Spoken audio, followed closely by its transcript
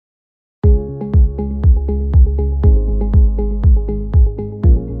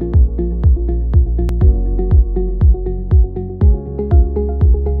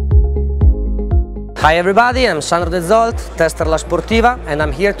Hi everybody, I'm Sandro Dezolt, tester La Sportiva, and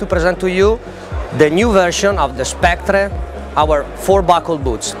I'm here to present to you the new version of the Spectre, our 4-buckle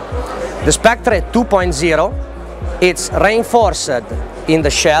boots. The Spectre 2.0, it's reinforced in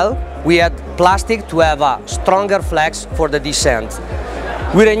the shell. We had plastic to have a stronger flex for the descent.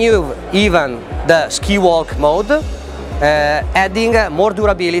 We renew even the ski walk mode, adding more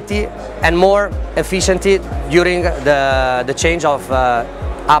durability and more efficiency during the change of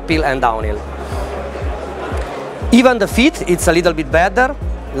uphill and downhill. Even the fit, it's a little bit better,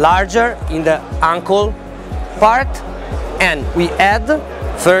 larger in the ankle part, and we add,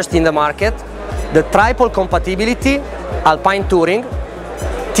 first in the market, the triple compatibility Alpine Touring,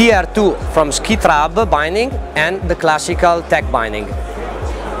 Tier 2 from Ski Trab binding, and the classical tech binding.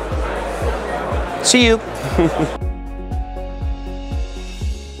 See you!